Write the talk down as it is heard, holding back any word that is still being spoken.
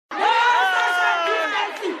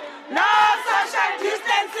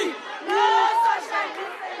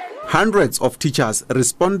Hundreds of teachers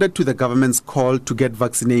responded to the government's call to get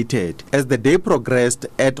vaccinated. As the day progressed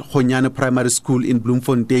at Honyane Primary School in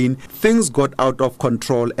Bloemfontein, things got out of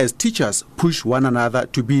control as teachers pushed one another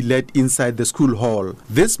to be let inside the school hall.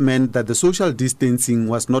 This meant that the social distancing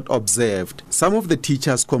was not observed. Some of the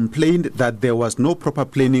teachers complained that there was no proper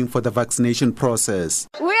planning for the vaccination process.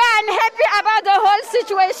 We are unhappy about the whole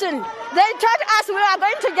situation. They told us we are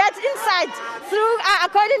going to get inside through,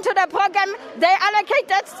 according to the program, they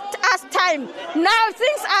allocated us time. Now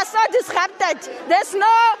things are so disrupted. There's no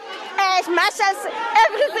marshals,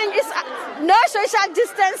 everything is, no social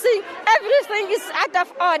distancing, everything is out of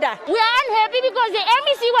order. We are unhappy because the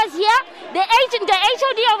MEC was here, the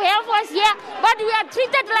HOD of health was here, but we are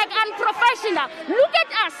treated like unprofessional. Look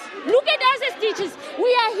at us as teachers. We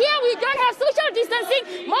are here, we don't have social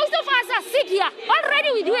distancing. Most of us are sick here.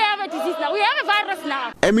 Already we do have a disease now, we have a virus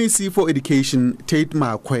now. MEC for Education, Tate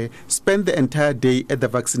Makwe, spent the entire day at the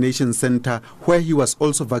vaccination center where he was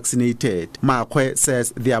also vaccinated. Makwe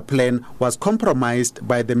says their plan was compromised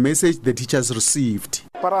by the message the teachers received.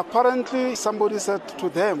 But apparently somebody said to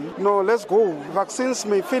them, no, let's go, vaccines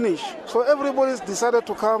may finish. So everybody's decided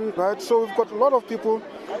to come, right? So we've got a lot of people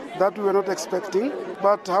that we were not expecting.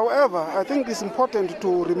 But however, I think it's important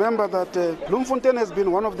to remember that Bloemfontein has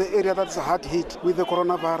been one of the areas that's hard hit with the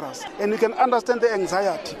coronavirus. And you can understand the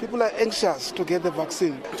anxiety. People are anxious to get the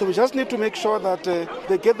vaccine. So we just need to make sure that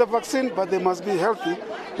they get the vaccine, but they must be healthy.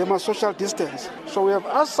 They must social distance. So we have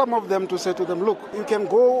asked some of them to say to them, look, you can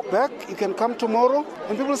go back, you can come tomorrow.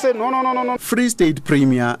 And people say, no. Free State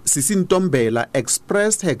Premier Sisi Ntombela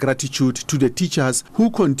expressed her gratitude to the teachers who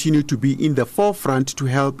continue to be in the forefront to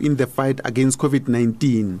help in the fight against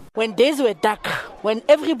COVID-19. When days were dark, when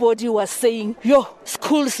everybody was saying,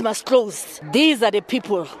 schools must close, these are the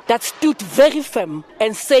people that stood very firm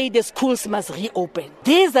and say the schools must reopen.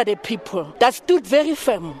 These are the people that stood very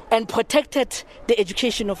firm and protected the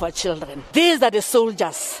education of our children. These are the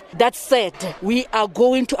soldiers that said we are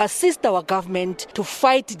going to assist our government to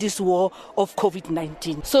fight this war of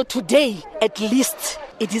COVID-19. So today, at least,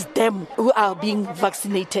 it is them who are being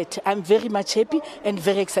vaccinated. I'm very much happy and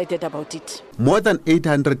very excited about it. More than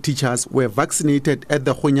 800 teachers were vaccinated at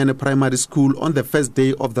the Honyane Primary School on the first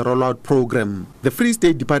day of the rollout program. The Free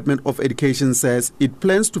State Department of Education says it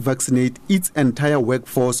plans to vaccinate its entire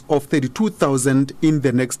workforce of 32,000 in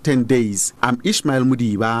the next 10 days. I'm Ishmael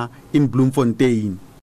Mudiba in Bloemfontein.